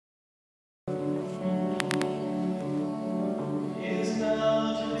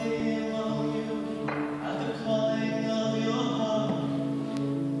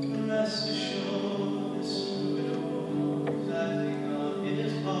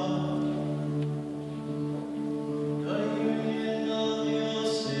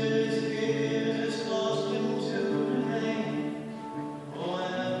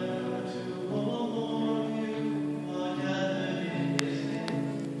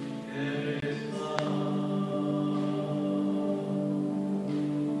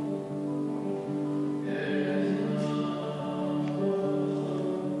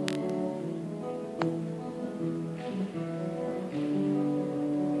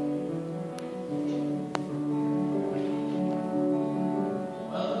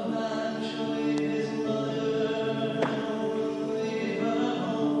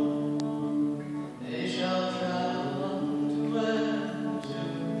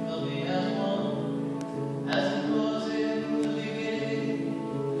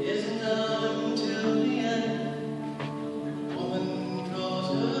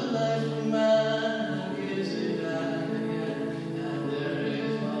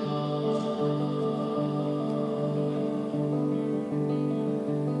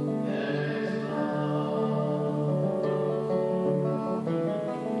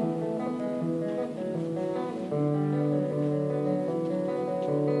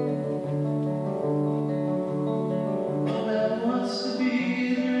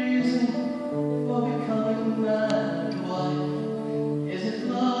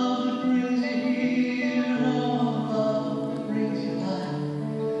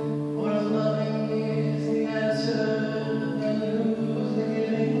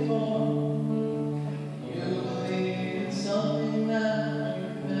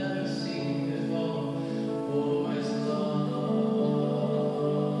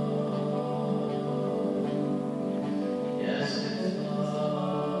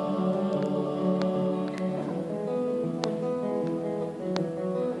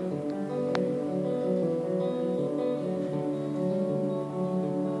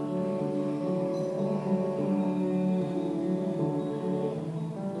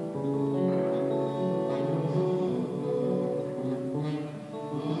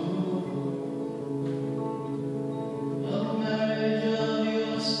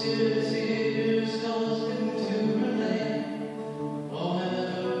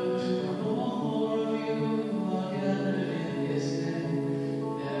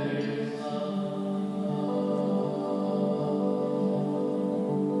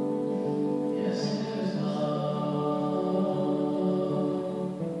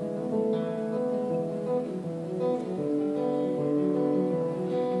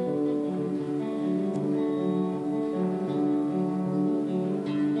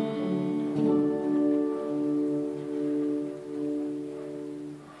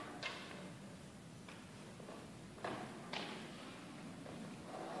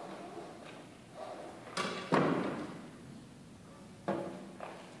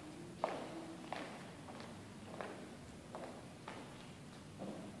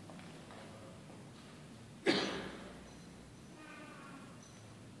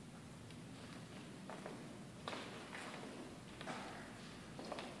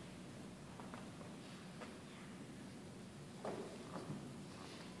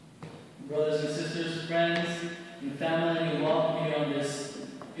Brothers and sisters, friends, and family, we welcome you on this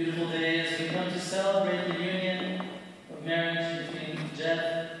beautiful day as we come to celebrate the union of marriage between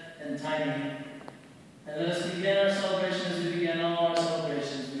Jeff and Tinee. And let us begin our celebration as we begin all our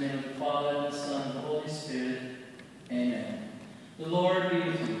celebrations in the name of the Father, and the Son, and the Holy Spirit. Amen. The Lord be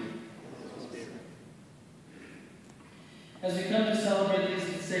with you. As we come to celebrate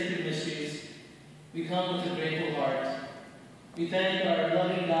these sacred mysteries, we come with a grateful heart. We thank our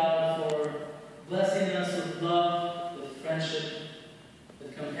loving God for blessing us with love, with friendship,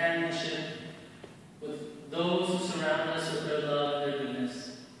 with companionship, with those who surround us with their love and their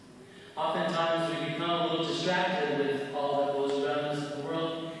goodness. Oftentimes we become a little distracted with all that goes around us in the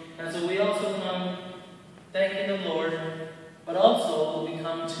world, and so we also come thanking the Lord, but also we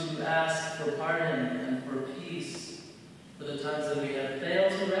come to ask for pardon and for peace for the times that we have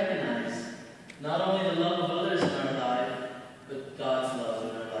failed to recognize not only the love of others in our life, but God's love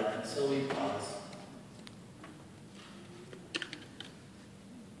in our life. And so we pause.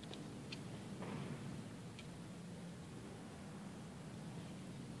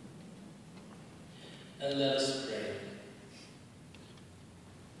 And let us pray.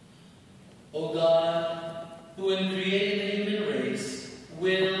 O God, who in creating the human race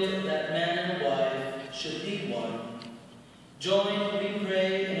willed that man and wife should be one, join, we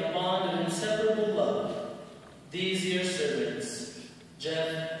pray, in a bond of inseparable love these your servants,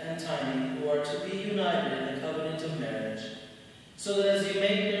 Jeff and Tinee, who are to be united in the covenant of marriage, so that as you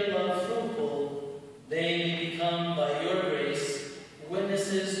make their love fruitful, they may become, by your grace,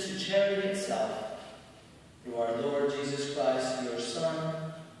 witnesses to charity itself. Through our Lord Jesus Christ, your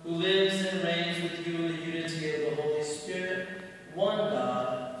Son, who lives and reigns with you in the unity of the Holy Spirit, one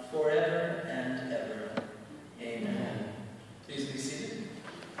God, forever and ever. Amen. Please be seated.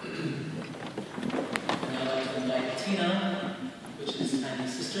 And I'd like to invite Tinee, which is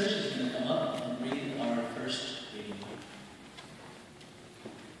Tinee's sister. She's going to come up and read our first reading.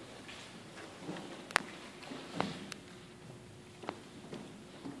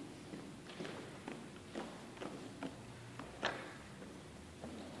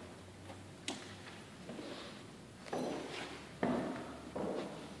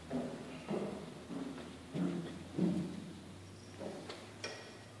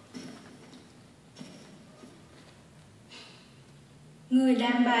 Người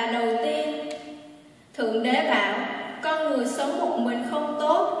đàn bà đầu tiên. Thượng đế bảo, con người sống một mình không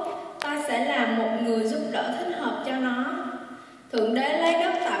tốt, ta sẽ làm một người giúp đỡ thích hợp cho nó. Thượng đế lấy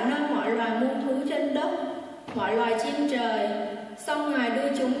đất tạo nên mọi loài muôn thú trên đất, mọi loài chim trời, xong Ngài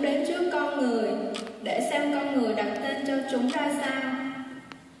đưa chúng đến trước con người, để xem con người đặt tên cho chúng ra sao.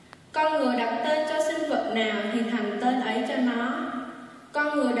 Con người đặt tên cho sinh vật nào thì thành tên ấy cho nó.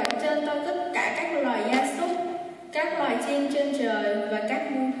 Con người đặt tên cho tất cả các loài gia súc, các loài chim trên trời và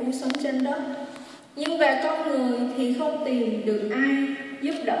các muôn thú sống trên đất. Nhưng về con người thì không tìm được ai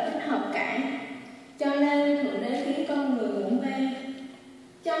giúp đỡ thích hợp cả. Cho nên Thượng đế khiến con người ngủ mê.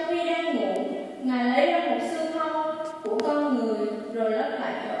 Trong khi đang ngủ, Ngài lấy ra một xương hông của con người rồi lấp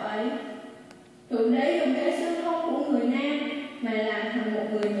lại chỗ ấy. Thượng đế dùng cái xương hông của người nam mà làm thành một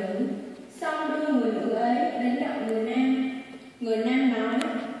người nữ, xong đưa người nữ ấy đến gặp người nam. Người nam nói,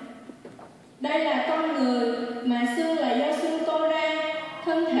 đây là con người mà xương là do xương tôi ra,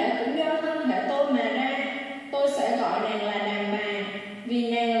 thân thể cũng do thân thể tôi mà ra. Tôi sẽ gọi nàng là đàn bà,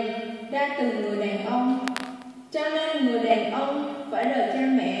 vì nàng ra từ người đàn ông. Cho nên người đàn ông phải rời cha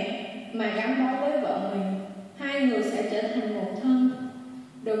mẹ mà gắn bó với vợ mình. Hai người sẽ trở thành một thân.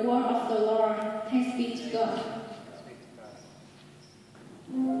 The word of the Lord. Thanks be to God.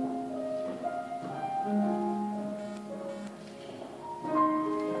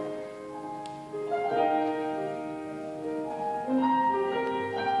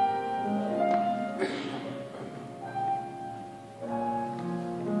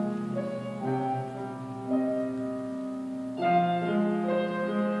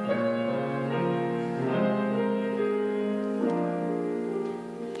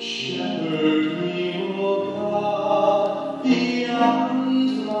 Shepherd me, O God,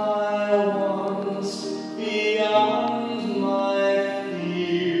 beyond my wants, beyond my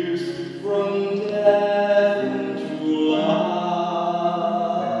fears, from death into life.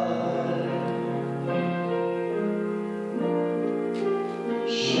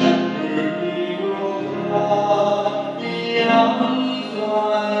 Shepherd me, O God, beyond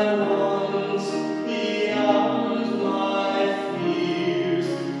my wants, beyond my fears,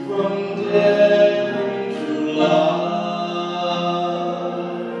 from death into life.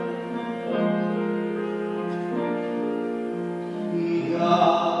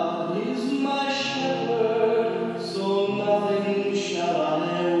 God is my shepherd, so nothing shall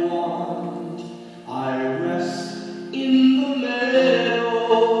I want.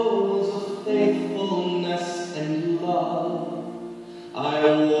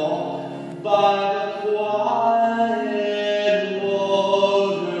 walk by the quiet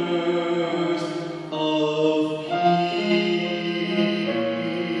waters of peace.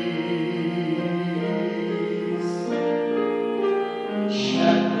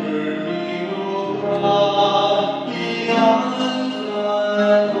 Shepherd me, O God, beyond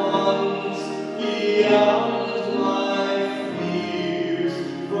my wants, beyond my fears,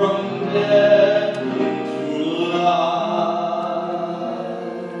 from death into life.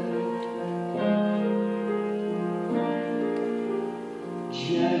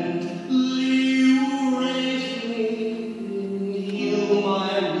 Gently you raise me, heal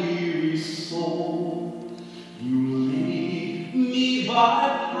my weary soul. You lead me by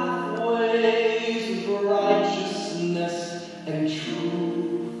pathways of righteousness and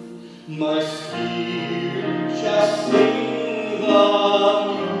truth. My spirit shall sing the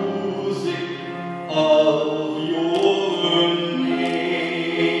music of your name.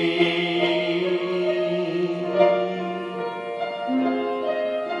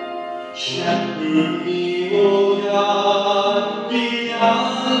 Shepherd me, O God,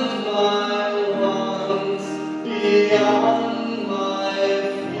 beyond my wants, beyond my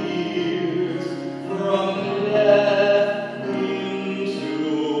fears, from death into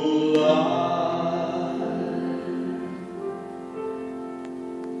life.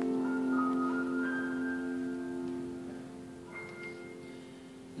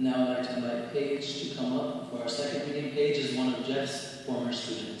 Now I'd like to invite Paige to come up for our second reading. Paige is one of Jeff's former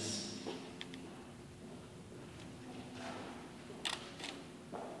students.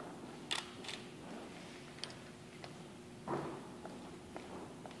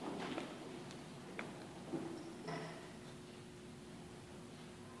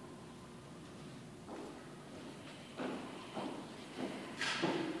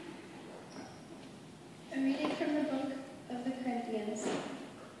 A reading from the book of the Corinthians.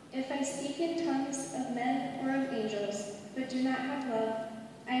 If I speak in tongues of men or of angels, but do not have love,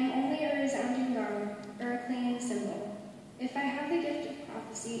 I am only a resounding gong or a clanging cymbal. If I have the gift of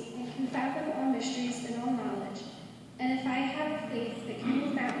prophecy and can fathom all mysteries and all knowledge, and if I have faith that can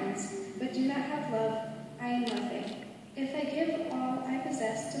move mountains, but do not have love, I am nothing. If I give all I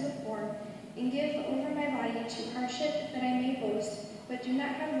possess to the poor, and give over my body to hardship that I may boast, but do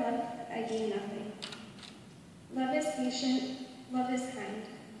not have love, I gain nothing. Love is patient, love is kind.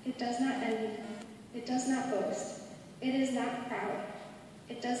 It does not envy, it does not boast. It is not proud.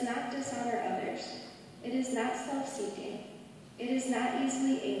 It does not dishonor others. It is not self-seeking. It is not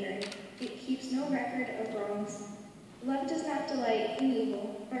easily angered. It keeps no record of wrongs. Love does not delight in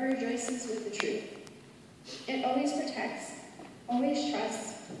evil, but rejoices with the truth. It always protects, always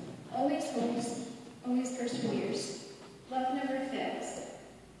trusts, always hopes, always perseveres. Love never fails.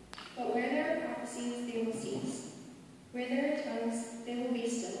 But where there are prophecies, they will cease. Where there are tongues, they will be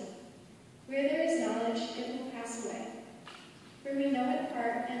still. Where there is knowledge, it will pass away. For we know in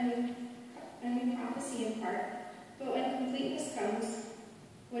part, and we prophesy in part. But when completeness comes,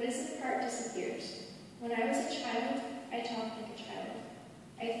 what is in part disappears. When I was a child, I talked like a child.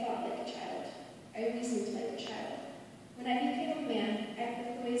 I thought like a child. I reasoned like a child. When I became a man, I put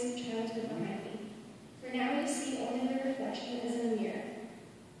the ways of childhood behind me. For now we see only the reflection as in a mirror.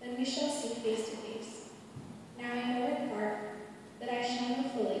 Then we shall see face to face. Now I know in part that I shall know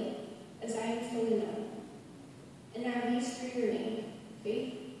fully, as I am fully known. And now these three remain: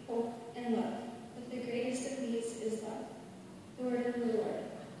 faith, hope, and love. But the greatest of these is love. The word of the Lord.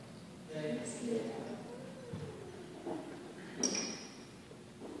 Thanks be to God.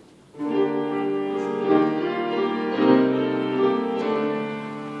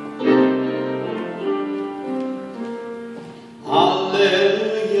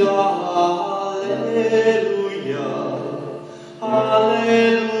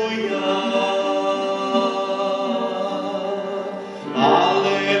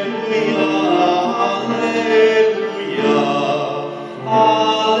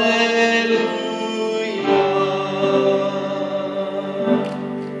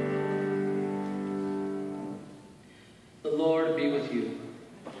 The Lord be with you.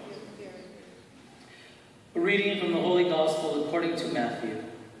 A reading from the Holy Gospel according to Matthew.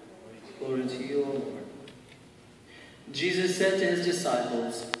 Glory to you, O Lord. Jesus said to his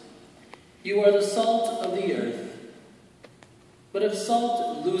disciples, "You are the salt of the earth. But if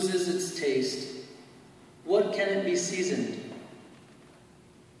salt loses its taste, what can it be seasoned?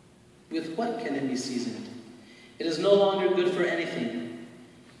 With what can it be seasoned? It is no longer good for anything,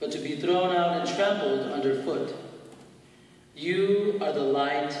 but to be thrown out and trampled underfoot. You are the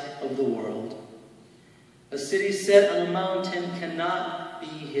light of the world. A city set on a mountain cannot be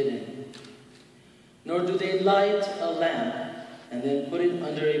hidden. Nor do they light a lamp and then put it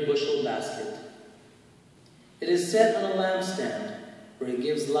under a bushel basket. It is set on a lampstand, where it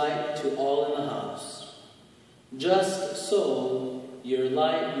gives light to all in the house. Just so your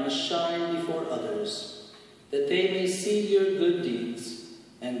light must shine before others, that they may see your good deeds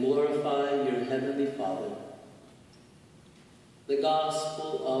and glorify your heavenly Father. The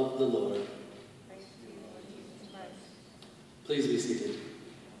Gospel of the Lord. Please be seated.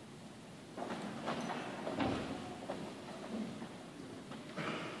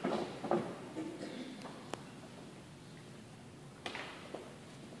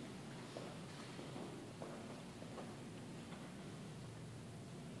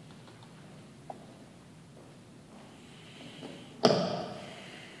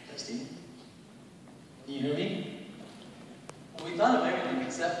 Testing. Can you hear me? Well, we thought of everything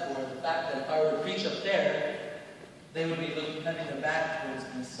except for the fact that if I were to preach up there, they would be having their back towards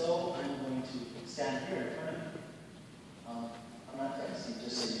me, so I'm going to stand here in front of you. I'm not texting,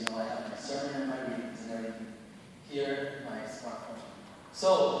 just so you know I have my sermon and my readings and everything here, my smartphone.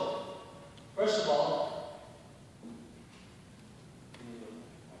 So, first of all,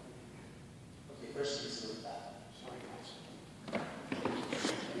 okay, first let's look at that.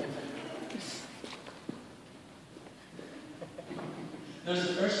 There's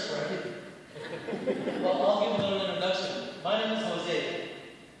a first for everything. Well, I'll give a little introduction. My name is Jose,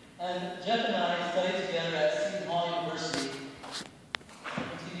 and Jeff and I studied together at Seton Hall University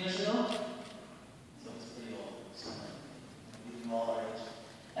 15 years ago. So it's pretty old. So I'm all our age.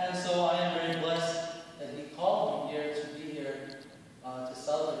 And so I am very blessed that he called me here to be here to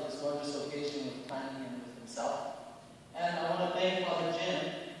celebrate this wondrous occasion with Tinee and with himself. And I want to thank Father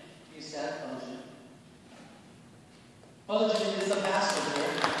Jim. Please stand, Father Jim. Father Jim is the pastor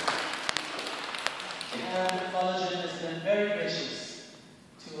here. And Father Jim has been very gracious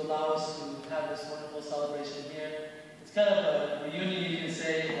to allow us to have this wonderful celebration here. It's kind of a reunion, you can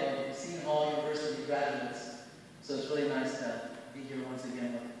say, of Seton Hall University graduates. So it's really nice to be here once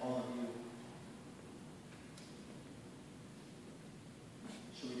again with all of you.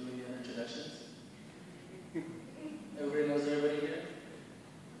 Should we do any other introductions? Everybody knows everybody here?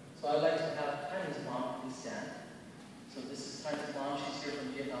 So I'd like to have Tinee's mom please stand. So this is Tinee's mom. She's here from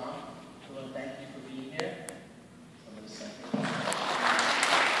Vietnam. I want to thank you for being here. So I'm going to thank you.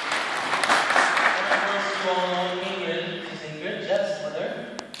 And of course, you all know Ingrid. She's Ingrid, Jeff's mother.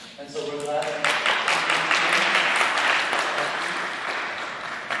 And so we're glad that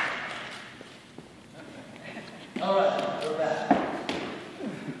all right, we're back.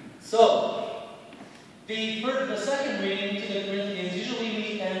 So, the second reading to the Corinthians, usually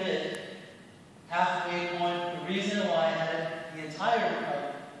we end at halfway point. The reason why I had the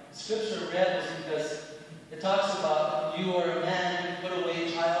entire scripture read was because it talks about you are a man who put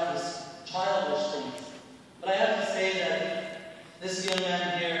away childish things. But I have to say that this young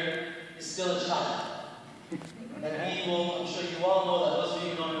man here is still a child. And he will, I'm sure you all know that, those of you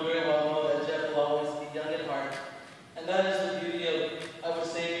who know me very well know that Jeff will always be young at heart. And that is the beauty of, I would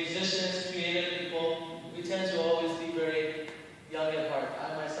say, musicians, creative people. We tend to always be very young at heart.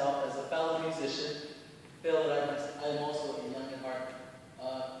 I myself, as a fellow musician, feel that I am also a young at heart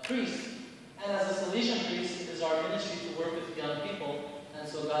priest. And as a Salesian priest, it is our ministry to work with young people. And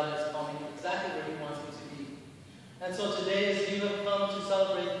so God has called me exactly where He wants me to be. And so today, as you have come to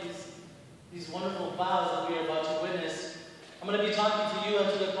celebrate these wonderful vows that we are about to witness, I'm going to be talking to you and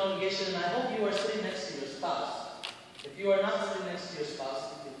to the congregation, and I hope you are sitting next to your spouse. If you are not sitting next to your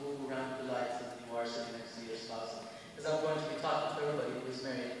spouse, you can move around the lights if you are sitting next to your spouse. Because I'm going to be talking to everybody who is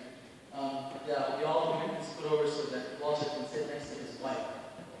married. Yeah, we all can put over so that Walter can sit next to his wife.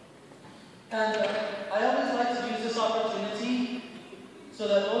 And I always like to use this opportunity so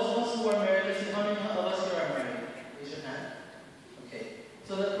that those of us who are married, let's see how many of us here are married. Raise your hand. Okay.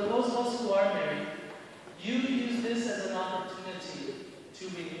 So that for those of us who are married, you use this as an opportunity to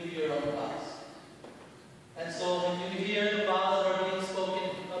renew your own vows. And so when you hear the vows that are being spoken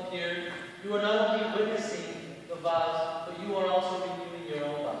up here, you are not only witnessing the vows, but you are also renewing your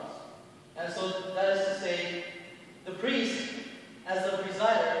own vows. And so that is to say, the priest, as the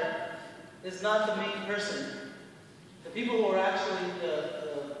presider, is not the main person. The people who are actually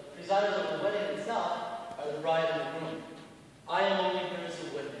the presiders of the wedding itself are the bride and the groom. I am only here as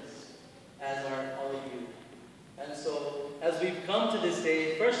a witness, as are all of you. And so, as we've come to this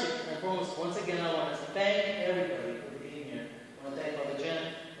day, first and foremost, once again, I want to thank everybody for being here. I want to thank Father Jim.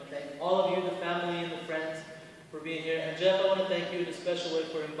 I want to thank all of you, the family and the friends, for being here. And Jeff, I want to thank you in a special way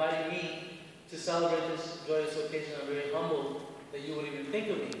for inviting me to celebrate this joyous occasion. I'm very humbled that you would even think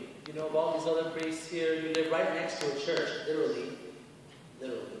of me. You know, of all these other priests here, you live right next to a church, literally.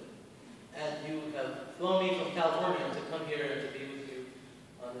 and you have flown me from California to come here and to be with you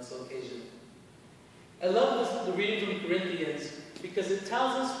on this occasion. I love the reading from Corinthians because it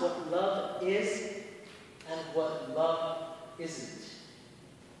tells us what love is and what love isn't.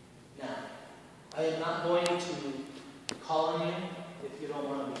 Now, I am not going to call on you if you don't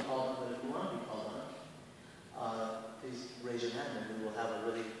want to be called on, but if you want to be called on, please raise your hand and we will have a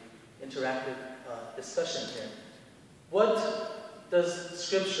really interactive discussion here. What does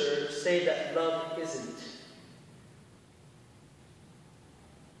Scripture say that love isn't?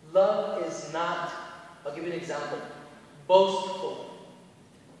 Love is not, I'll give you an example, boastful.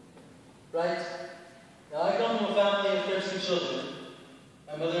 Right? Now I come from a family of 13 children.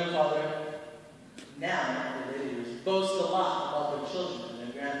 My mother and father, now, in their later years, boast a lot about their children and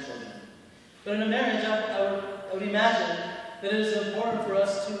their grandchildren. But in a marriage, I would imagine that it is important for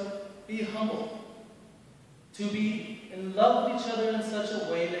us to be humble, to be in love with each other in such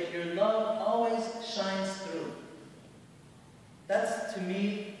a way that your love always shines through. That's, to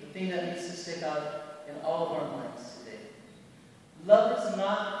me, the thing that needs to stick out in all of our minds today. Love is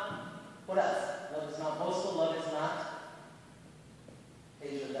not, what else? Love is not boastful, love is not,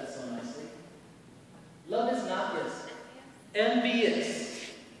 Asia, that's so nicely. Love is not, yes,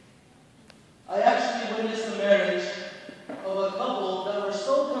 envious. I actually witnessed a marriage of a couple that were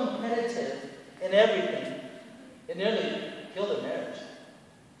so competitive in everything, it nearly killed their marriage.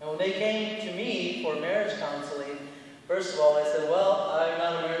 And when they came to me for marriage counseling, first of all, I said, well, I'm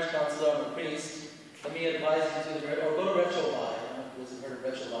not a marriage counselor, I'm a priest. Let me advise you to the or go to Retrobuy. I don't know if you've heard of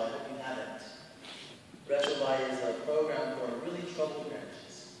Retrobuy, I hope you haven't. Retrobuy is a program for really troubled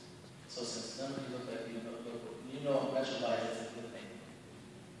marriages. So since none of you look like you know what Retrobuy is a good thing.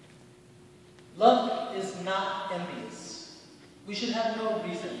 Love is not envious. We should have no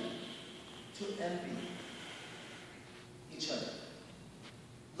reason to envy each other.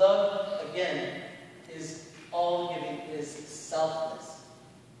 Love, again, is all giving, is selfless.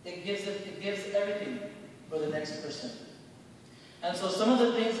 It gives everything for the next person. And so some of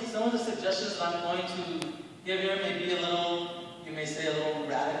the suggestions I'm going to give here may be a little, you may say a little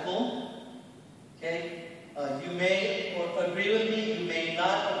radical. Okay? You may agree with me, you may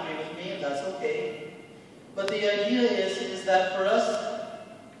not agree with me, and that's okay. But the idea is that for us,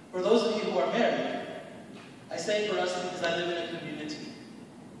 for those of you who are married, I say for us because I live in a community.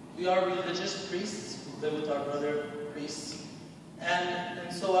 We are religious priests who live with our brother priests.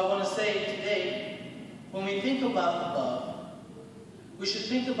 And so I want to say today, when we think about love, we should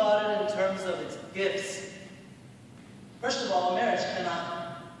think about it in terms of its gifts. First of all, a marriage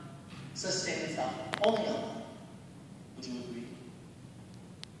cannot sustain itself only on love. Would you agree?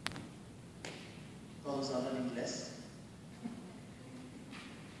 Todos hablan inglés?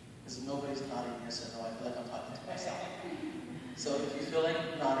 Because nobody's nodding yes or no. I feel like I'm talking to myself. So if you feel like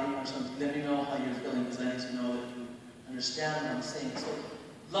nodding or something, let me know how you're feeling, because I need to know that you understand what I'm saying. So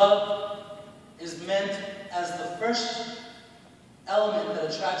love is meant as the first element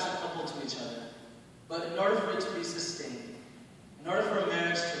that attracts a couple to each other. But in order for it to be sustained, in order for a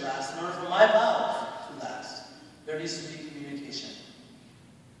marriage to last, in order for my vows to last, there needs to be communication.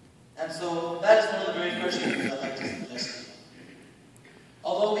 And so that is one of the very first things I'd like to suggest.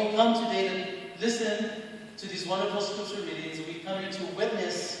 Although we come today to listen to these wonderful scripture readings, we come here to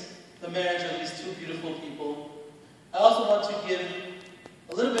witness the marriage of these two beautiful people, I also want to give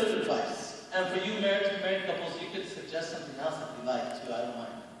a little bit of advice. And for you married couples, you could suggest something else if you like too, I don't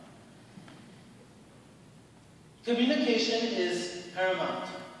mind. Communication is paramount.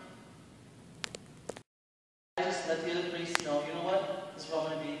 I just let the other priests know, you know what, this is where I'm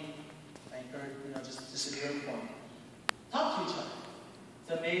going to be. I encourage, just so you're informed. Talk to each other.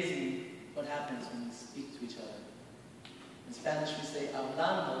 It's amazing what happens when we speak to each other. In Spanish we say,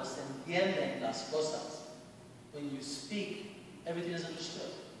 hablando se entienden las cosas. When you speak, everything is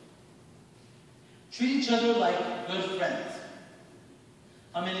understood. Treat each other like good friends.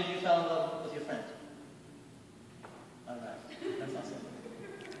 How many of you fell in love with your friend? Alright, that's awesome.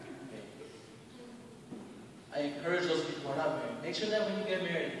 Okay. I encourage those people who are not married. Make sure that when you get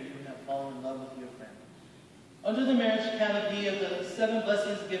married, you have fallen in love with your friend. Under the marriage canopy of the 7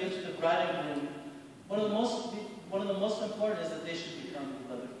 blessings given to the bride and groom, one of the most important is that they should become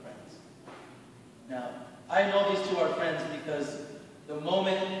beloved friends. Now, I know these two are friends because the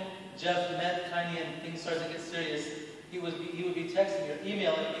moment Jeff met Tinee and things started to get serious, he would be texting or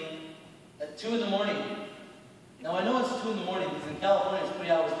emailing me at 2 in the morning. Now I know it's 2 in the morning because in California it's 3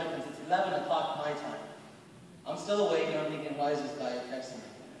 hours difference. It's 11 o'clock my time. I'm still awake and I'm thinking, why is this guy texting me?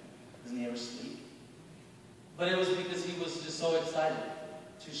 Doesn't he ever sleep? But it was because he was just so excited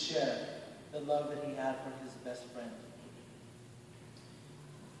to share the love that he had for his best friend.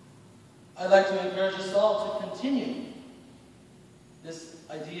 I'd like to encourage us all to continue this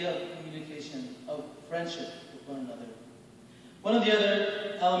idea of communication, of friendship with one another. One of the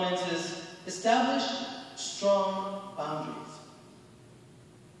other elements is establish strong boundaries.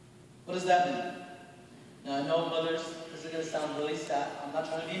 What does that mean? Now, I know mothers, this is going to sound really sad. I'm not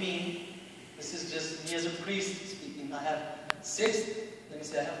trying to be mean. This is just me as a priest speaking. I have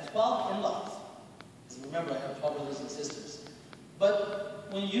 12 in-laws. Because remember, I have 12 brothers and sisters. But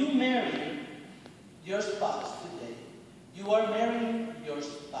when you marry your spouse today, you are marrying your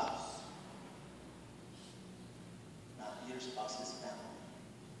spouse. Not your spouse's family.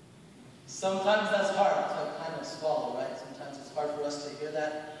 Sometimes that's hard to kind of swallow, right? Sometimes it's hard for us to hear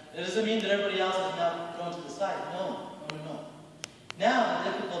that. It doesn't mean that everybody else is now thrown to the side. No. Now,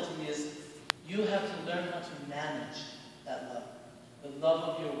 the difficulty is you have to learn how to manage that love. The love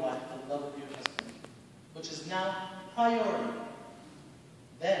of your wife, the love of your husband, which is now priority.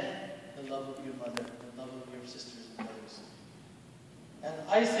 Then, the love of your mother, the love of your sisters and brothers. And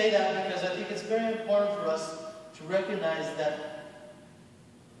I say that because I think it's very important for us to recognize that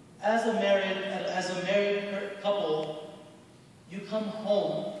as a married couple, you come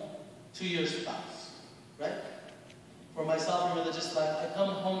home to your spouse, right? For myself in religious life, I come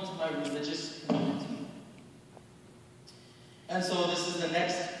home to my religious community. And so this is the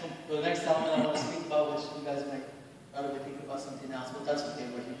next element I want to speak about, which you guys might rather think about something else, but that's okay,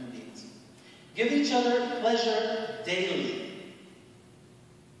 we're human beings. Give each other pleasure daily.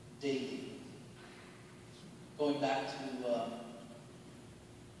 Daily. Going back to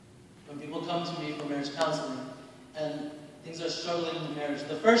when people come to me for marriage counseling and things are struggling in the marriage,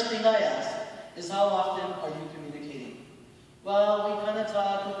 the first thing I ask is, how often are you communicating? Well, we kind of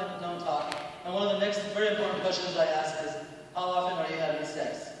talk, we kind of don't talk. And one of the next very important questions I ask is, how often are you having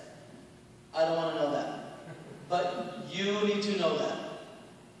sex? I don't want to know that. But you need to know that.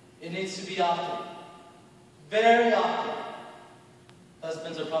 It needs to be often. Very often.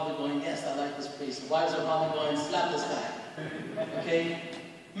 Husbands are probably going, yes, I like this priest. Wives are probably going, slap this guy. Okay?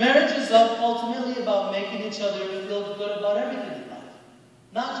 Marriage is ultimately about making each other feel good about everything in life.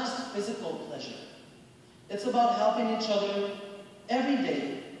 Not just physical pleasure. It's about helping each other every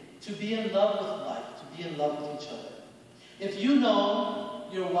day to be in love with life, to be in love with each other. If you know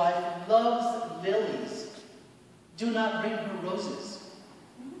your wife loves lilies, do not bring her roses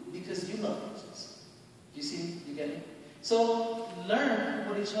because you love roses. You see? You get me? So learn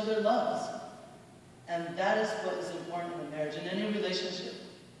what each other loves. And that is what is important in a marriage, in any relationship.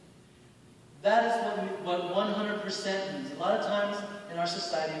 That is what 100% means. A lot of times in our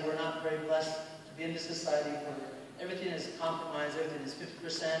society, we're not very blessed to be in this society where everything is compromised, everything is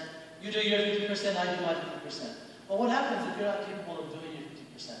 50%. You do your 50%, I do my 50%. Well, what happens if you're not capable of doing your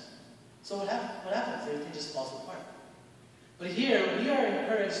 50%? So what happens? Everything just falls apart. But here, we are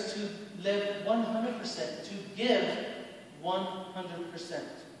encouraged to live 100%, to give 100%.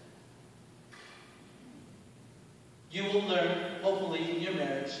 You will learn, hopefully, in your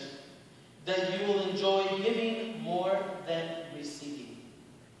marriage, that you will enjoy giving more than receiving.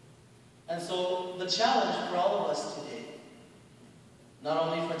 And so the challenge for all of us today, not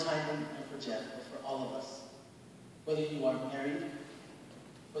only for Tinee and for Jeff, but for all of us, whether you are married,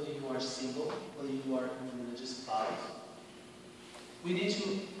 whether you are single, whether you are in religious vows, we need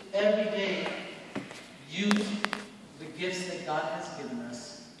to every day use the gifts that God has given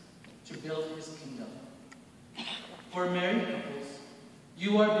us to build His kingdom. For married couples,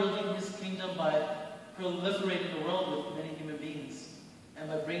 you are building His kingdom by proliferating the world with many human beings and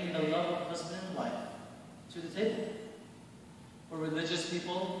by bringing the love of husband and wife to the table. For religious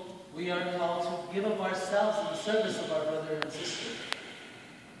people, we are called to give of ourselves in the service of our brother and sister,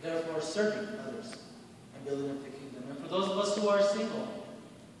 therefore serving others and building up the kingdom. And for those of us who are single,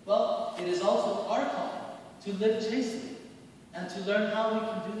 well, it is also our call to live chastely and to learn how we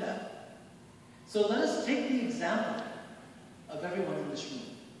can do that. So let us take the example of everyone in this room.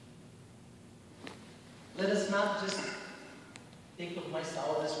 Let us not just think of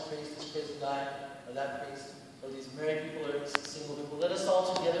myself, this priest guy, or that priest, or these married people or single people. Let us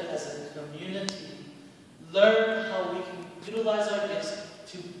all together as a community learn how we can utilize our gifts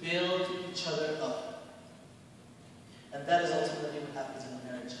to build each other up. And that is ultimately what happens in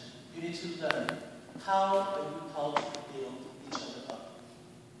a marriage. You need to learn how are you called to build each other up.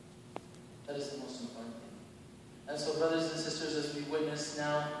 That is the most important thing. And so, brothers and sisters, as we witness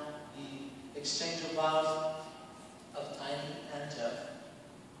now the exchange of vows of Tinee and Jeff,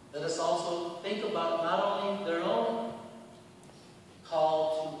 let us also think about not only their own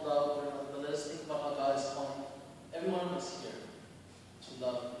call to love one another, but let us think about how God is calling everyone of us here to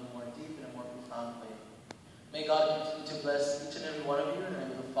love in a more deep and a more profound way. May God continue to bless each and every one of you in the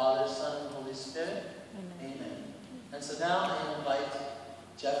name of the Father, Son, and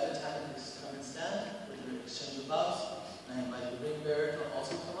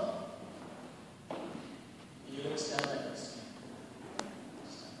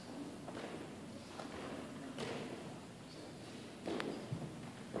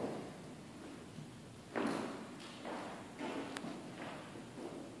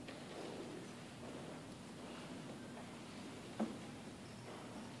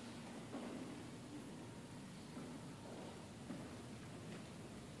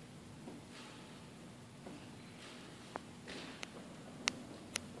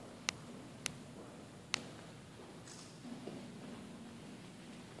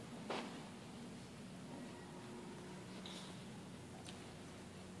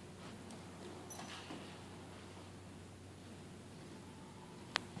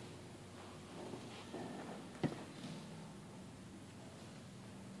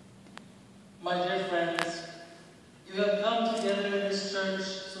My dear friends, you have come together in this church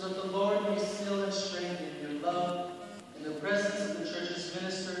so that the Lord may seal and strengthen your love in the presence of the church's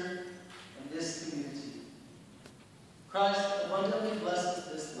minister and this community. Christ abundantly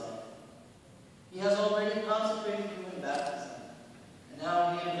blesses this love. He has already consecrated you in baptism, and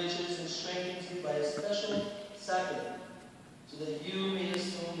now he enriches and strengthens you by a special sacrament, so that you may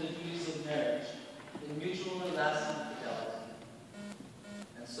assume the duties of marriage in mutual and lasting fidelity.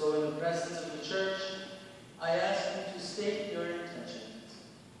 And so in the presence of the church, I ask you to state your intentions.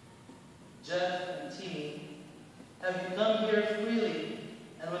 Jeff and Tinee, have you come here freely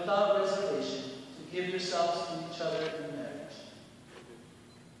and without reservation to give yourselves to each other in marriage?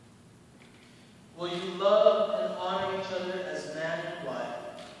 Will you love and honor each other as man and wife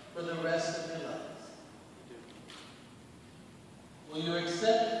for the rest of your lives? Will you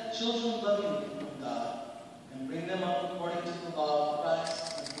accept children lovingly from God and bring them up according to the law of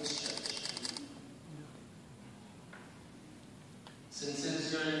Christ and his church? Since it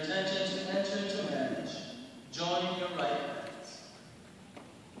is your intention to enter into marriage, join your right hands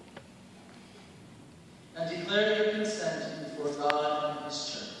and declare your consent before God and his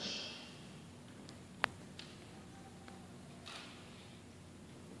church.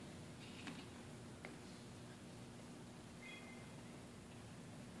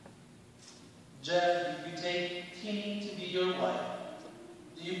 Jeff, if you take Tinee to be your wife,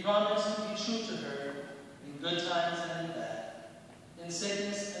 do you promise to be true to her in good times and in bad, in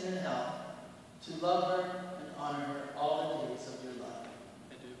sickness and in health, to love her and honor her all the days of your life?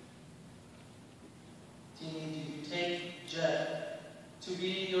 I do. Tinee, do you take Jeff to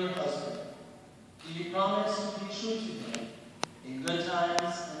be your husband? Do you promise to be true to him in good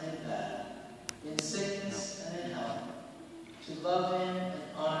times and in bad, in sickness and in health, to love him and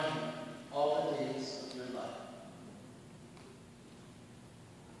honor him all the days of your life?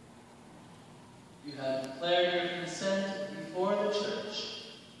 You have declared your consent before the church.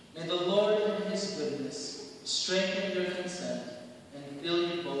 May the Lord in his goodness strengthen your consent and fill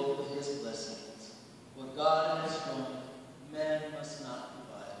you both with his blessings. What God has joined, man must not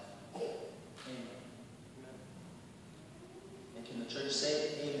divide. Amen. And can the church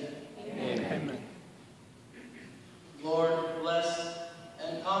say amen? Amen. Lord, bless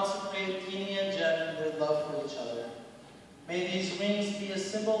and consecrate Tinee and Jeff in their love for each other. May these rings be a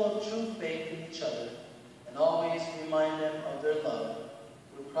symbol of true faith in each other and always remind them of their love.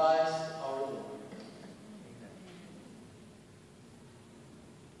 Through Christ our Lord.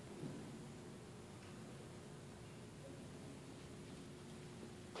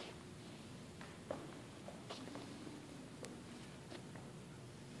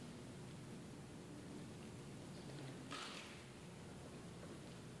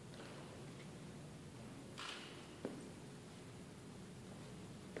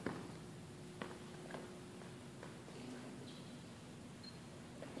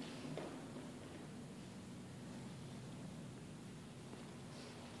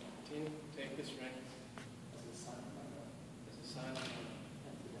 Take this ring as a sign of honor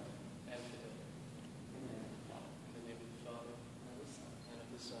and fidelity. In the name of the Father, and of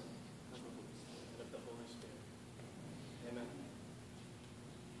the Son, and of the Holy Spirit. Amen.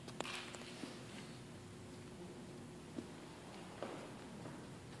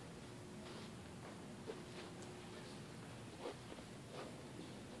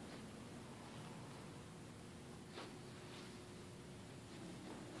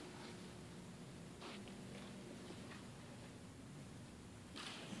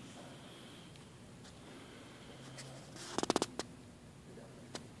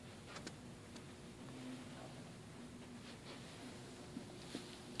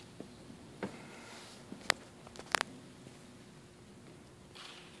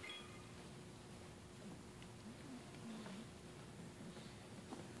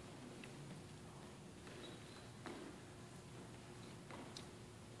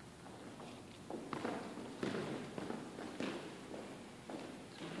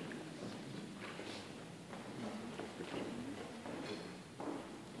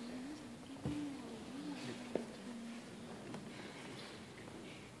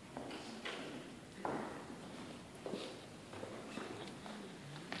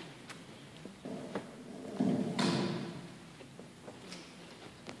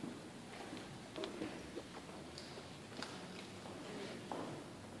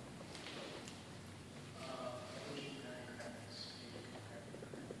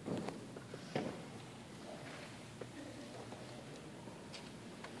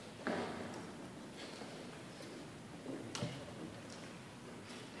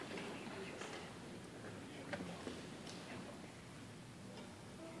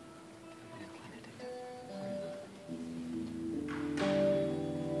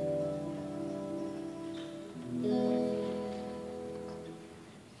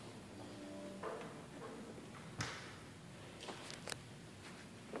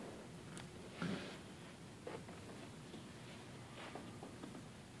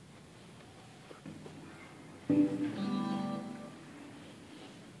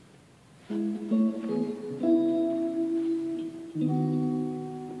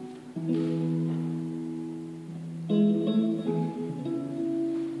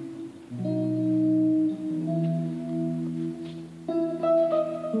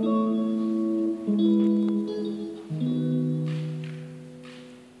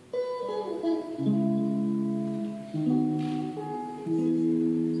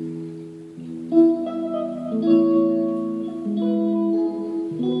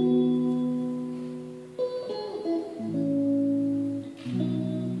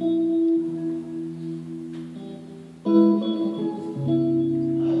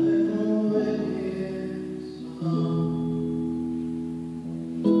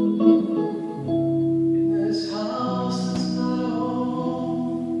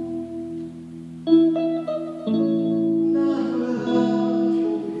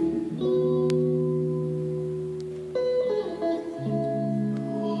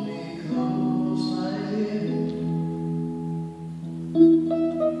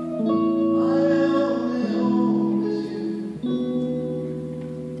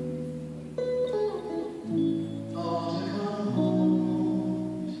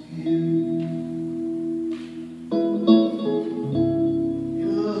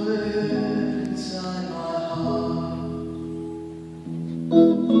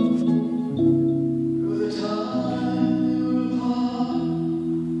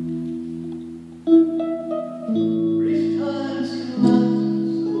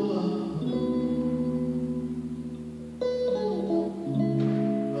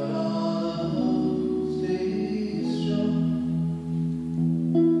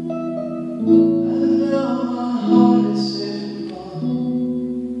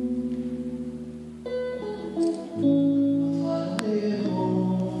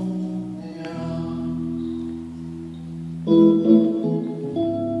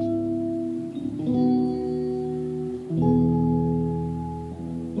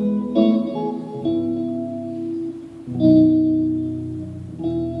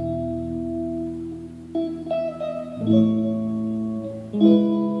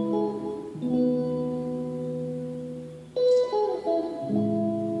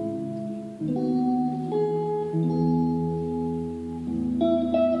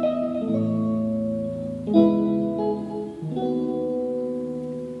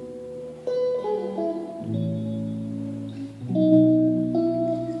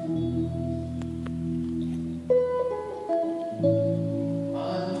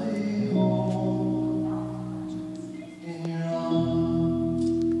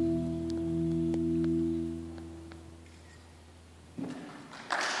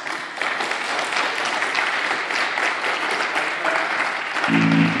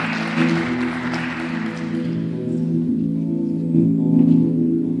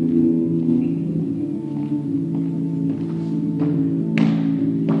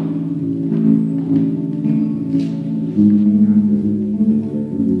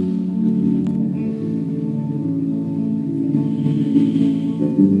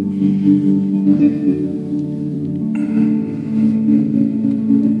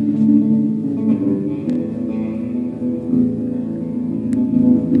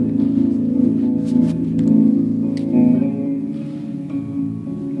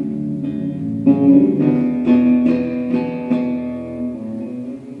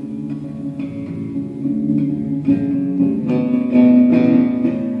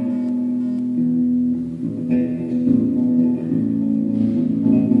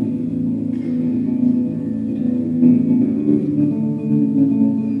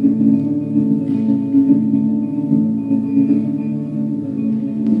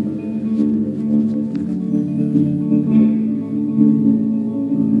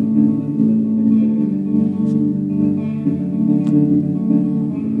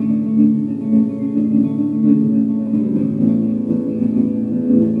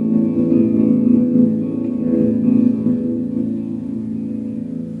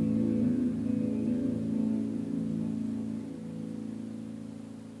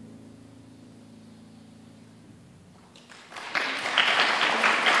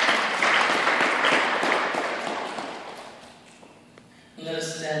 Let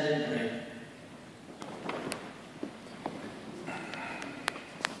us stand and pray.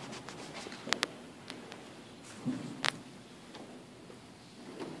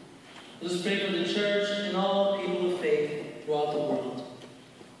 Let us pray for the church and all people of faith throughout the world.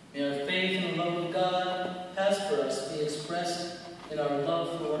 May our faith and the love of God has for us be expressed in our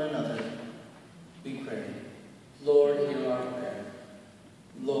love for one another. We pray. Lord, hear our prayer.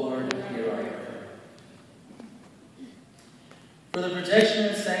 Lord, hear our prayer. For the protection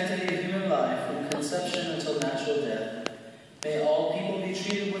and sanctity of human life from conception until natural death, may all people be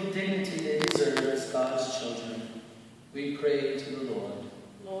treated with dignity they deserve as God's children. We pray to the Lord.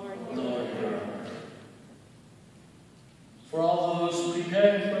 Lord, Lord, hear our prayer. For all those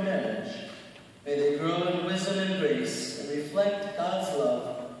preparing for marriage, may they grow in wisdom and grace and reflect God's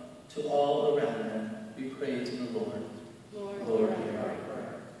love to all around them. We pray to the Lord. Lord, hear our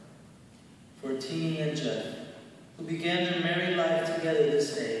prayer. For Tinee and Jeff, who began their married life together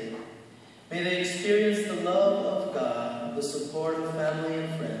this day, may they experience the love of God, the support of family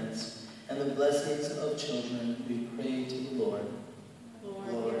and friends, and the blessings of children. We pray to the Lord.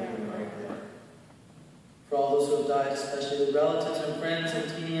 Lord, hear our prayer. For all those who have died, especially the relatives and friends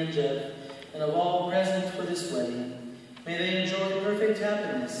of Tinee and Jeff, and of all present for this wedding, may they enjoy perfect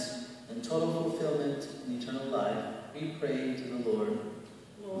happiness and total fulfillment in eternal life. We pray to the Lord.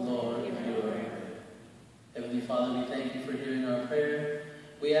 Lord, hear our prayer. Heavenly Father, we thank you for hearing our prayer.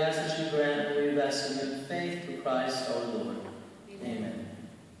 We ask that you grant what we invest in faith through Christ our Lord. Amen.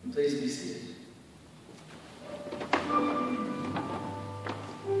 And please be seated.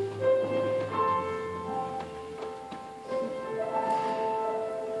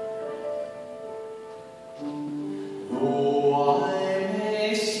 Though I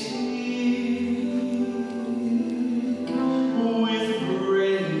may speak with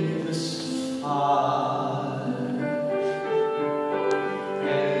bravest fire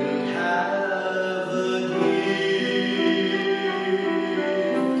and have the gift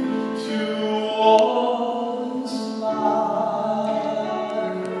to one's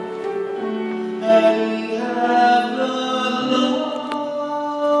life and have the love.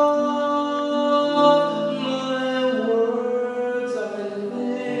 My words are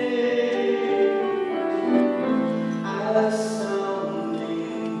laid as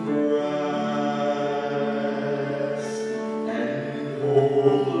sounding brass and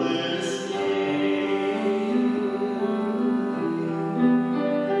hopeless gain.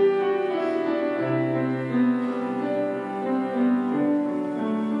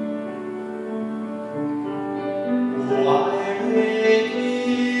 Why make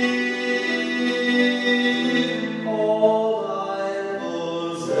it all I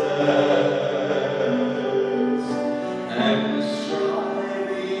possess and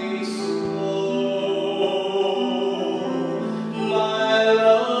striving slow my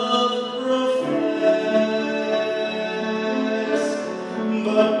love profess,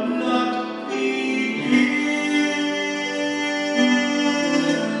 but not begin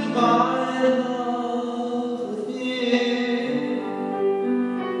by love within.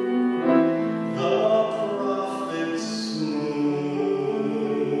 The prophet's moon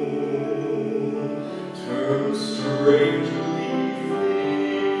turns strangely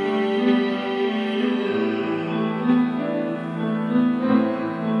thin.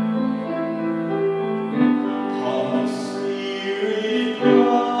 Come, Spirit,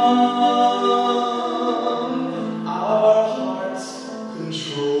 come, our hearts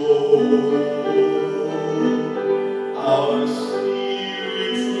control. Our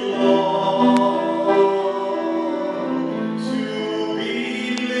spirits long to be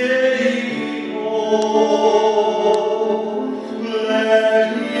made whole.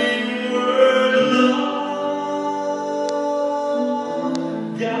 Let inward love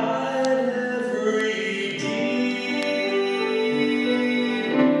guide every deed.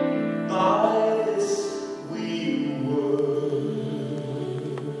 By this we work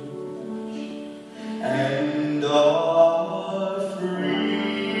and are free.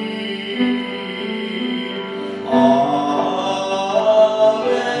 Amen.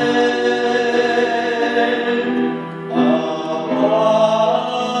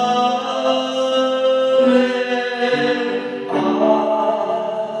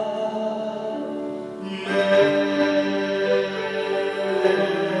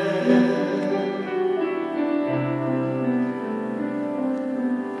 Amen.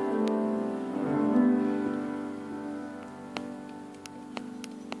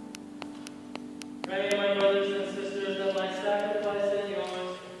 Pray, my brothers and sisters, that my sacrifice and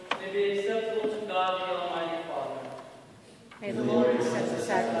yours may be acceptable to God the Almighty Father. May the Lord accept the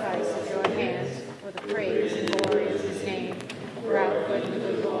sacrifice of your hands for the praise and glory of his name, for our good and the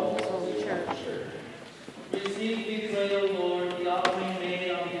good of all his holy church. Receive, we pray, O Lord, the offering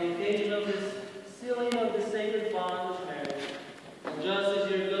made on the occasion of this sealing of the sacred bond of marriage. And just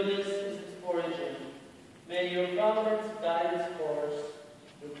as your goodness is its origin, may your providence guide its course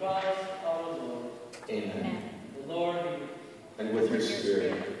through Christ our Lord. Amen. The Lord be with you. And with your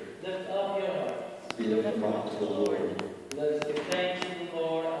spirit, Lift up your hearts. we lift them up to the Lord. Let us give thanks to the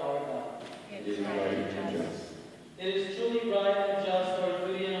Lord our God. It is right and just. It is truly right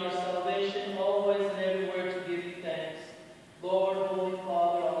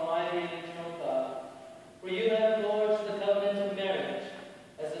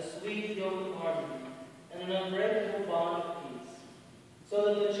an unbreakable bond of peace, so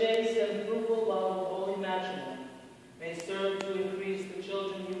that the chaste and fruitful love of holy matrimony may serve to increase the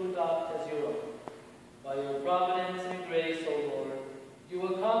children you adopt as your own. By your providence and grace, O Lord, you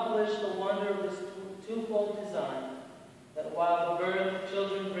accomplish the wonder of this twofold design, that while the birth of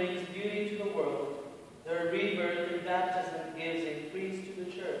children brings beauty to the world, their rebirth in baptism gives increase to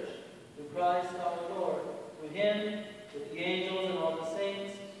the church. Through Christ our Lord, through him, with the angels and all the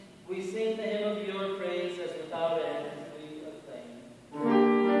saints, we sing the hymn of your praise as without end we acclaim.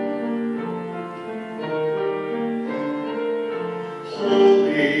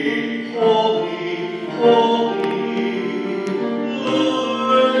 Holy, holy, holy,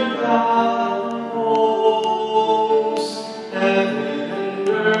 Lord God of hosts, heaven and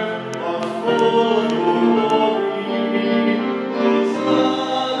earth are full of your glory.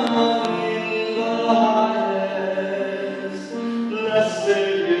 Hosanna in the highest. Blessed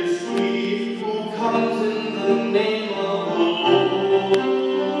is he who comes in the name of the Lord.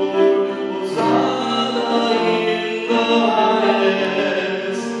 Hosanna in the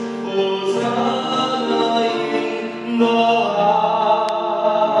highest. Hosanna in the highest.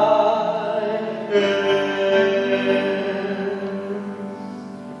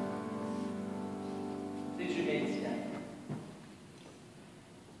 Please remain standing.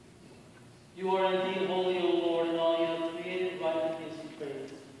 You are indeed holy, O Lord, and all you have created rightly gives you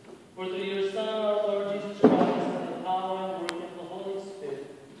praise. For through your Son, our Lord Jesus Christ, and the power and work of the Holy Spirit,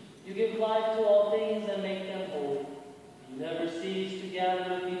 you give life to all things and make them whole. You never cease to gather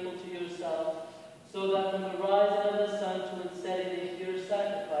the people to yourself, so that from the rising of the sun to its setting, a pure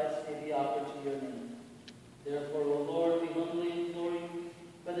sacrifice may be offered to your name. Therefore, O Lord, we humbly implore you,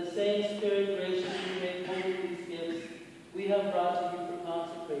 by the same Spirit graciously make holy these gifts we have brought to you for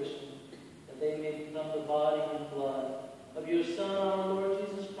consecration, that they may become the body and blood of your Son, our Lord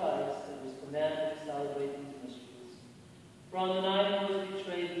Jesus Christ, and was commanded to celebrate these mysteries. For on the night he was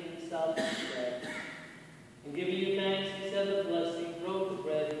betrayed, he himself was bread. And giving you thanks, he said the blessing, broke the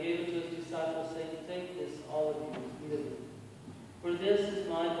bread, and gave it to his disciples, saying, "Take this, all of you, eat of it. For this is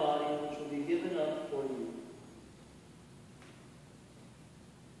my body, which will be given up for you."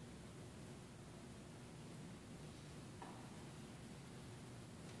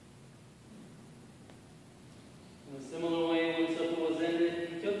 In a similar way, when supper was ended,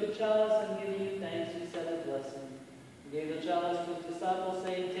 he took the chalice, and giving you thanks, he said a blessing. He gave the chalice to his disciples,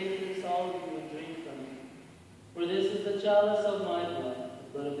 saying, "Take this, all of you, and drink from it. For this is the chalice of my blood, the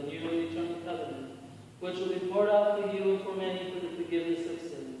blood of the new and eternal covenant, which will be poured out for you and for many for the forgiveness of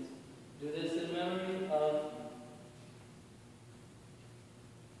sins. Do this in memory of me."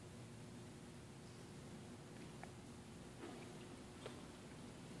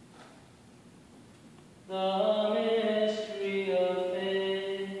 The mystery of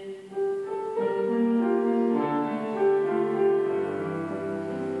faith.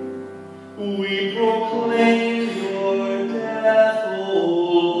 We proclaim your death, O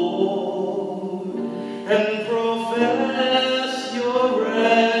Lord, and profess your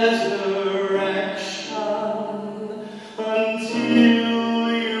resurrection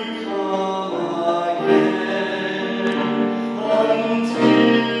until you come again. Until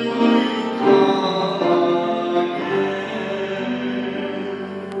you come again.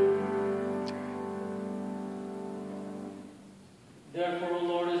 Therefore, O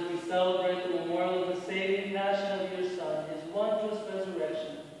Lord, as we celebrate the memorial of the saving passion of your Son, his wondrous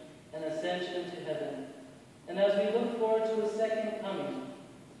resurrection and ascension into heaven, and as we look forward to his second coming,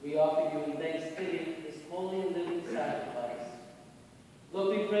 we offer you in thanksgiving this holy and living sacrifice. Lord,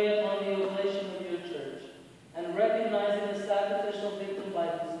 we pray upon the oblation of your church, and recognizing the sacrificial victim by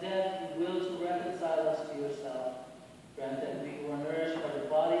whose death you will to reconcile us to yourself, grant that we who are nourished by the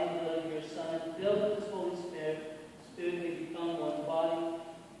body and blood of your Son and filled with his Holy Spirit may become one body,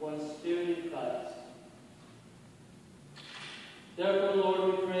 one spirit in Christ. Therefore, Lord,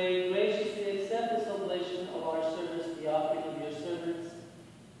 we pray, graciously accept this oblation of our service, the offering of your servants,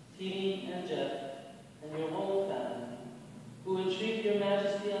 Tinee and Jen,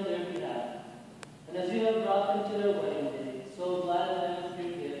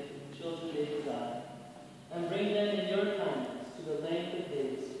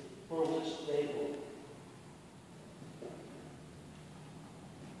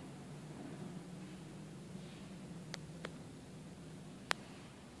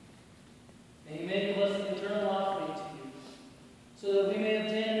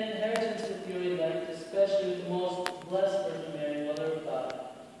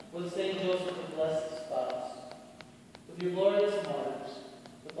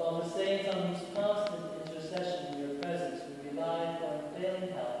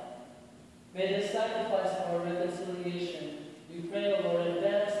 May this sacrifice of our reconciliation, we pray, O Lord,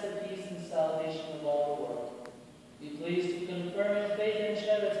 advance the peace and salvation of all the world. Be pleased to confirm in faith and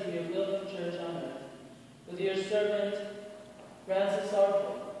charity your building church on earth. With your servant, Francis our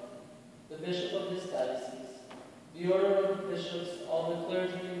Pope, the bishop of this diocese, the order of bishops, all the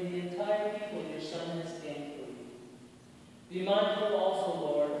clergy, and the entire people your Son has gained for you. Be mindful also,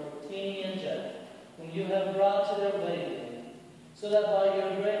 Lord, of Tinee and Jeff, whom you have brought to their wedding day, so that by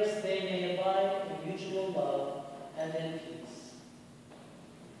your grace they may abide in mutual love and in peace.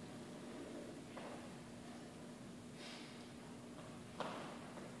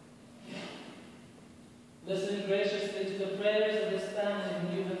 Listen graciously to the prayers of this family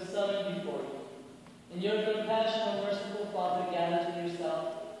whom you have summoned before you. In your compassion, O merciful Father, gather to yourself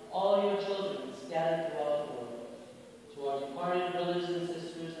all your children scattered throughout the world. To our departed brothers and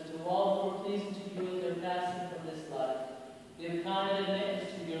sisters, and to all who are pleasing to you in their passing from this life, give kind admittance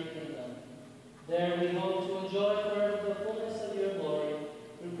to your kingdom. There we hope to enjoy forever the fullness of your glory,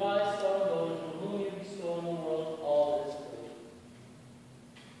 through Christ our Lord, through whom you bestow on the world all that is good.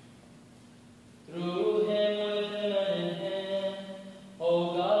 Through him, with him, and in him, O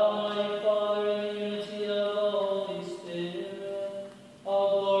God, Almighty Father, in the unity of the Holy Spirit, all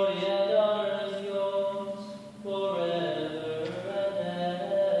glory and honor is yours forever and ever.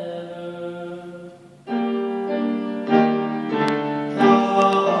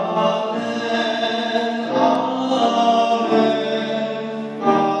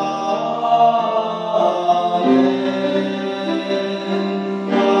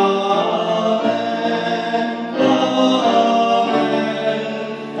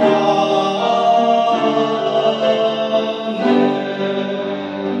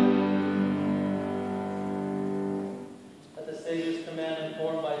 At the Savior's command,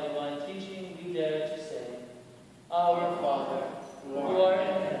 informed by divine teaching, we dare to say, Our Father, who art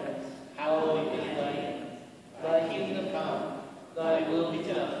in heaven, hallowed be thy name. Thy kingdom come, thy will be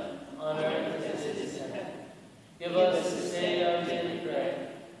done, on earth as it is in heaven. Give us this day our daily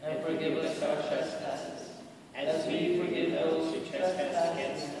bread, and forgive us our trespasses, as we forgive those who trespass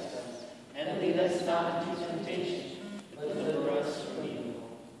against us. And lead us not into temptation, but deliver us from evil.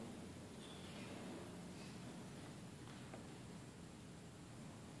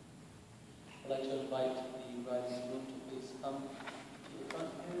 I'd like to invite the brides in the room to please come to the front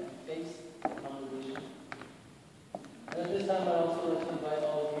here and face the congregation. And at this time, I'd also like to invite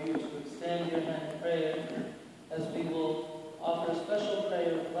all of you to extend your hand in prayer as we will offer a special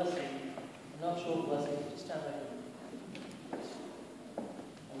prayer of blessing, a nuptial blessing. Just stand right here.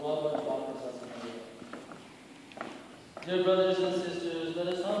 And welcome to offer blessing. Dear brothers and sisters, let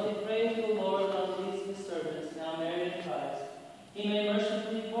us humbly pray to the Lord on these his servants, now married in Christ. He may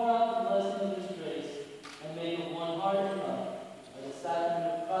mercifully pour out the blessing of his grace, and make of one heart and love, by the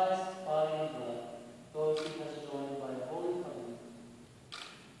sacrament of Christ's body and blood, those he has joined by a holy covenant.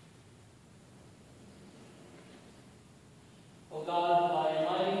 O God, by your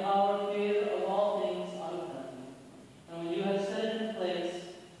mighty power, creator of all things out of nothing, and when you have set in place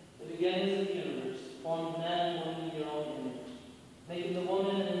the beginnings of the universe, formed man and woman in your own image, making the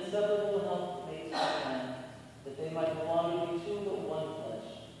woman an inseparable helpmate to man, that they might no longer be two but one flesh,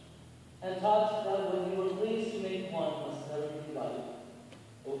 and taught that when you were pleased to make one must never be divided.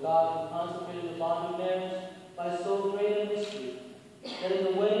 O God, who consecrated the bond of marriage by so great a mystery, that in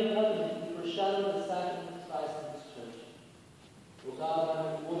the wedding covenant you foreshadowed the sacrament of Christ in his church. O God, by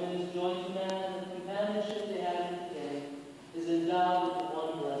whom the woman is joined to man, and the companionship they had in the beginning is endowed with the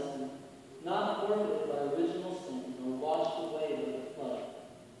one blessing, not forfeited by original sin, nor washed away by the flood.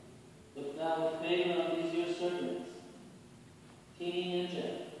 Look now with favor on these your servants, Tinee and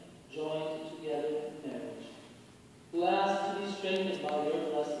Jeff, joined together in marriage, who ask to be strengthened by your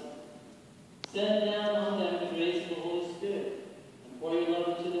blessing. Send down on them the grace of the Holy Spirit, and pour your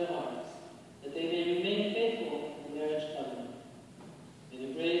love into their hearts, that they may remain faithful in the marriage covenant. May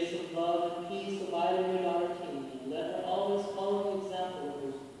the grace of love and peace abide in your daughter Tinee, and let her always follow the example of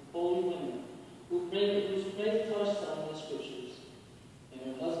those holy women whose praises are sung in the Scriptures.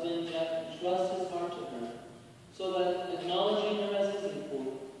 May her husband Jeff entrust his heart to her, so that, acknowledging her as his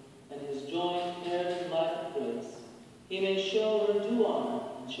equal, and his joint heir to life and grace, he may show her due honor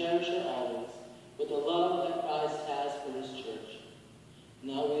and cherish her always, with the love that Christ has for his church.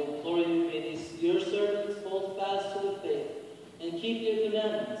 Now we implore you, may these your servants hold fast to the faith, and keep your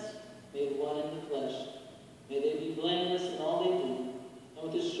commandments, made one in the flesh. May they be blameless in all they do, and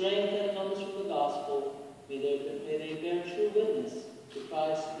with the strength that comes from the gospel, may they bear true witness to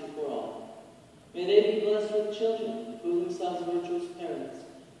Christ before all. May they be blessed with children, who prove themselves virtuous parents,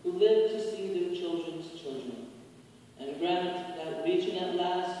 who live to see their children's children. And grant that, reaching at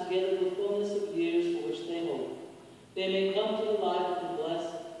last together the fullness they may come to the life and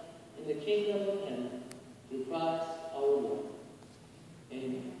blessed in the kingdom of heaven through Christ our Lord.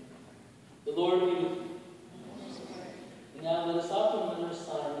 Amen. The Lord be with you. And now let us offer another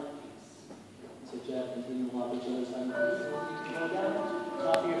sign of peace. So Jeff and Tinee will have each other's sign of peace. And if you can go down,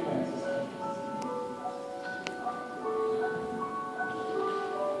 top of your friends' sign of peace.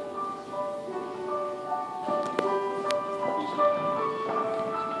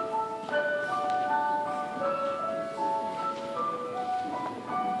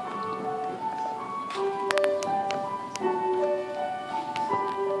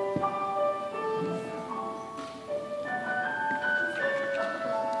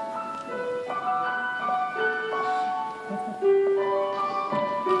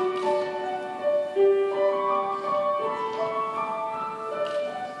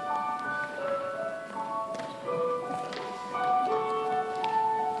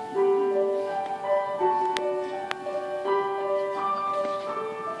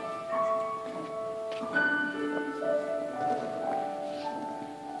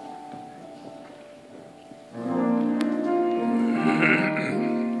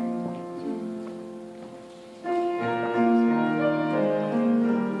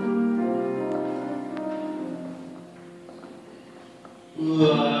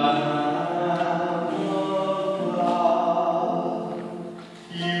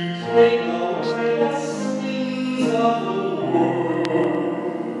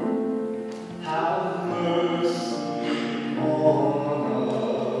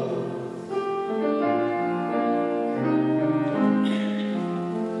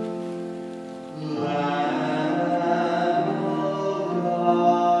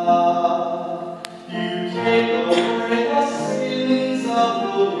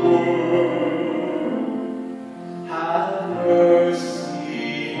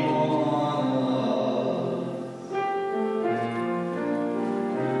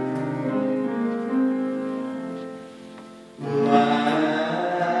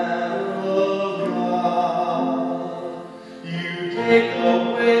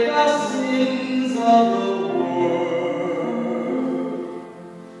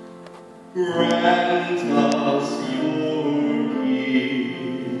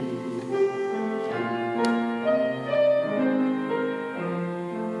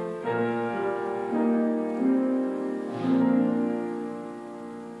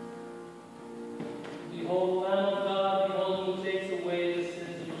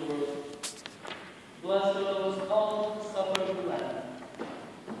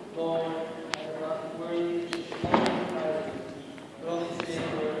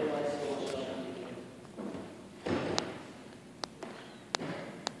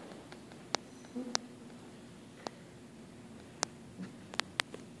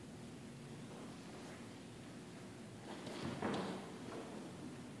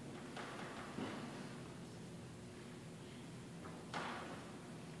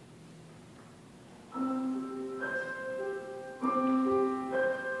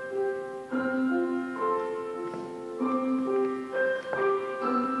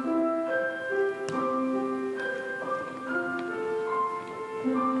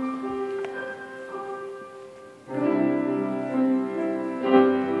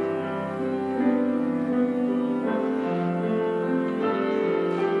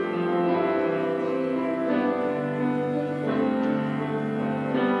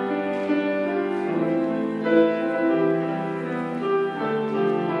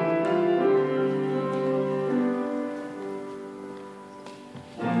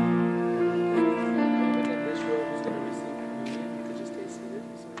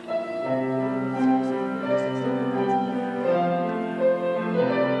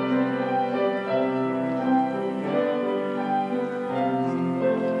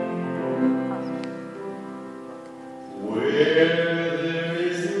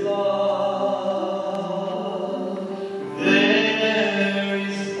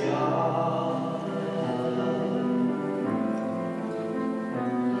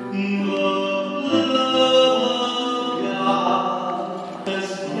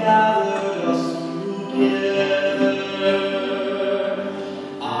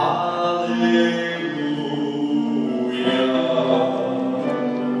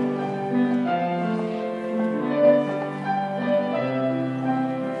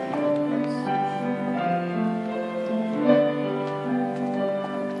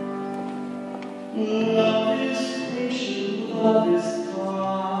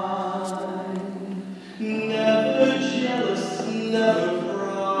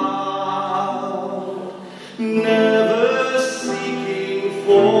 Never seeking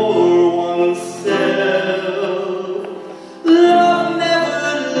for oneself,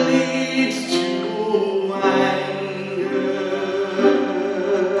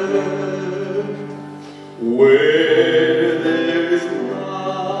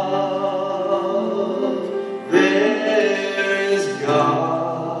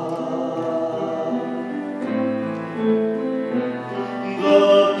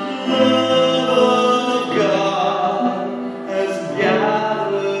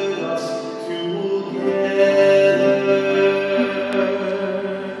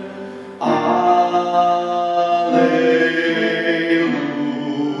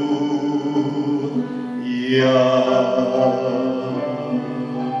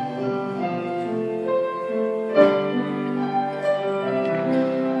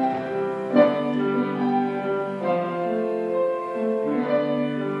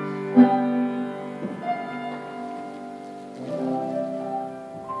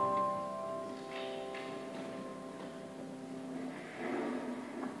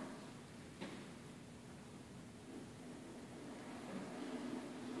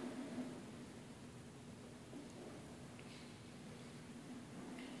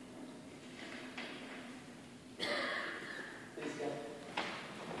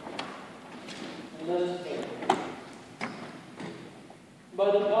 by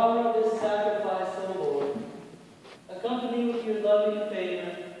the power of this sacrifice, O Lord, accompany with your loving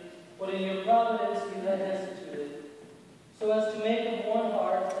favor what in your providence you have instituted, so as to make of one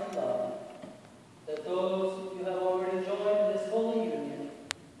heart and love, that those you have already joined in this holy union,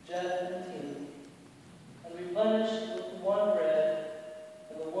 Jeff and Tinee, and replenished with the one bread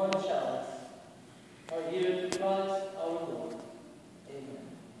and the one chalice, are here through Christ our Lord. Amen.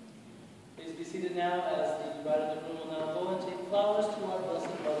 Please be seated now as the bride of the groom will now go and take flowers to our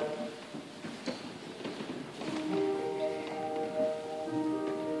Blessed Mother.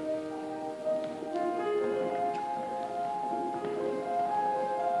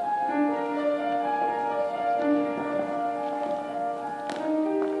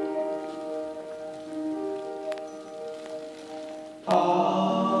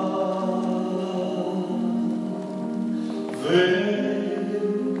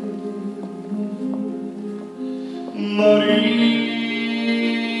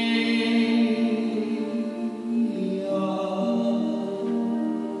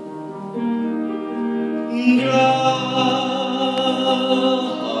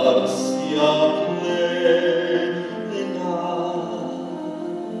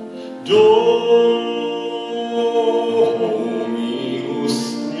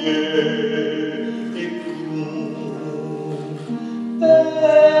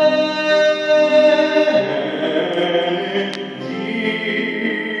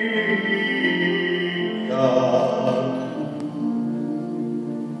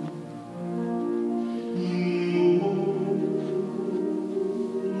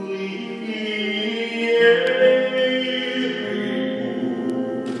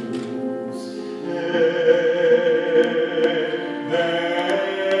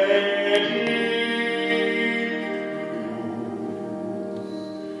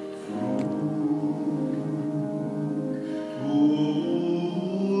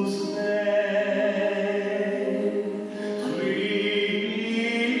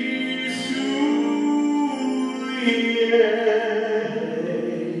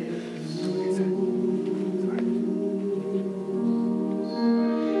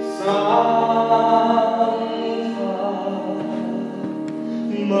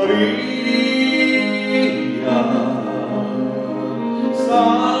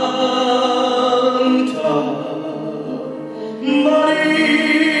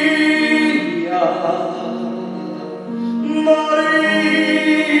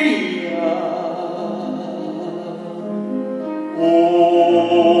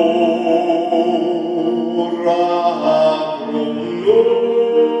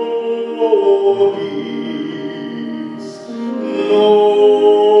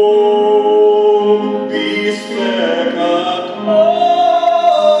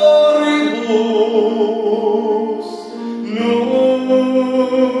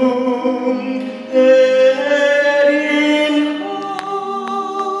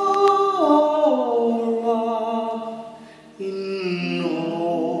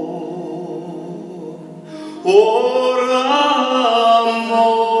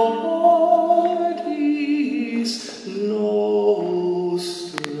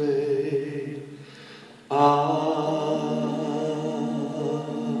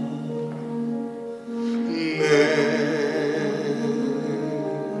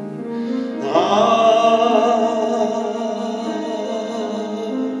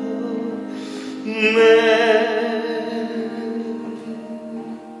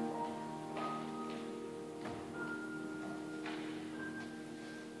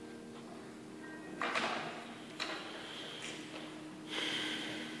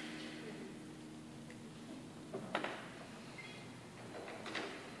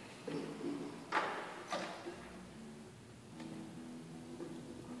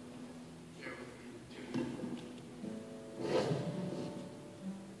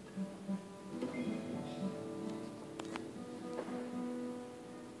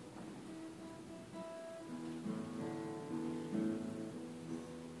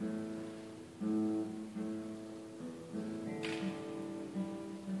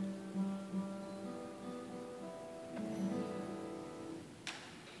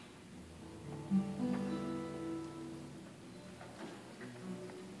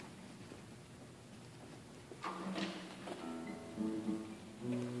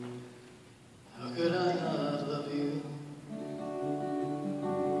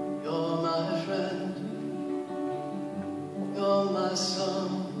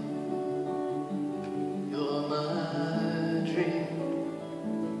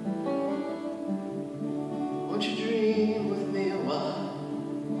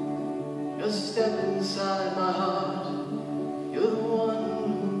 Just step inside my heart. You're the one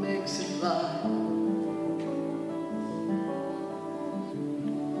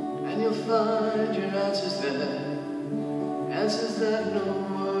you'll find your answers there, answers that no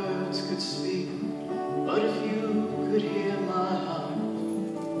words could speak. But if you could hear my heart,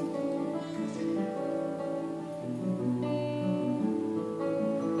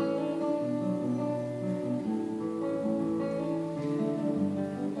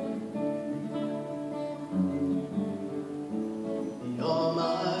 you're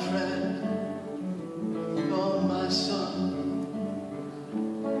my friend, you're my son,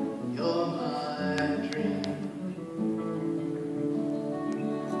 you're my dream.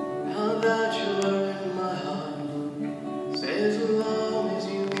 Now that you're in my heart, stay as long as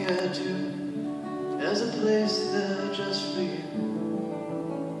you care to. There's a place there just for you.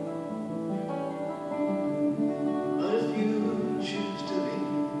 But if you choose to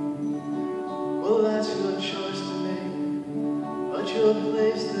leave, well, that's your choice to make. But your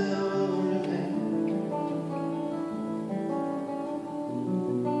place there will remain.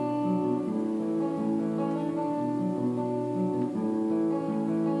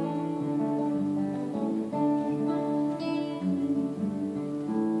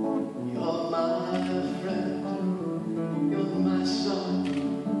 You're my friend, you're my son,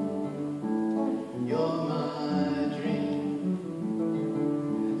 you're my dream.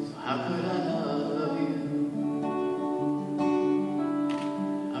 So how could I not love you?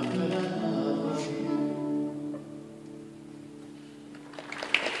 How could I not love you?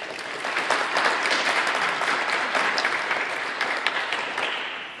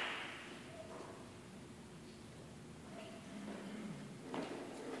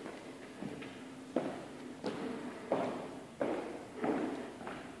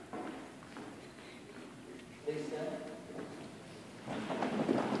 Please stand.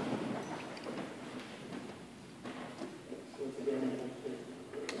 Once again,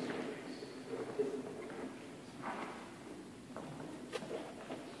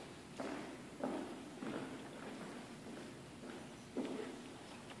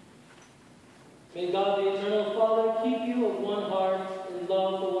 may God, the eternal Father, keep you of one heart in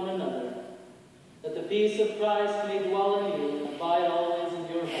love for one another, that the peace of Christ may dwell in you and abide always in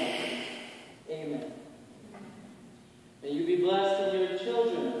your hearts. Amen. May you be blessed in your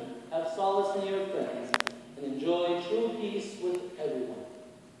children, have solace in your friends, and enjoy true peace with everyone.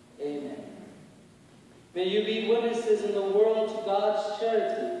 Amen. May you be witnesses in the world to God's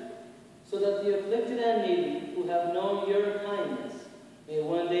charity, so that the afflicted and needy who have known your kindness may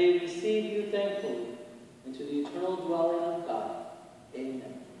one day receive you thankfully into the eternal dwelling of God.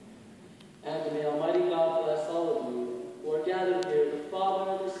 Amen. And may Almighty God bless all of you who are gathered here, the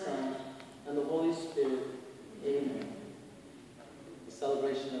Father, the Son, and the Holy Spirit. Amen. The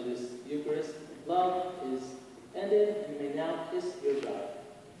celebration of this Eucharist love is ended. You may now kiss your bride.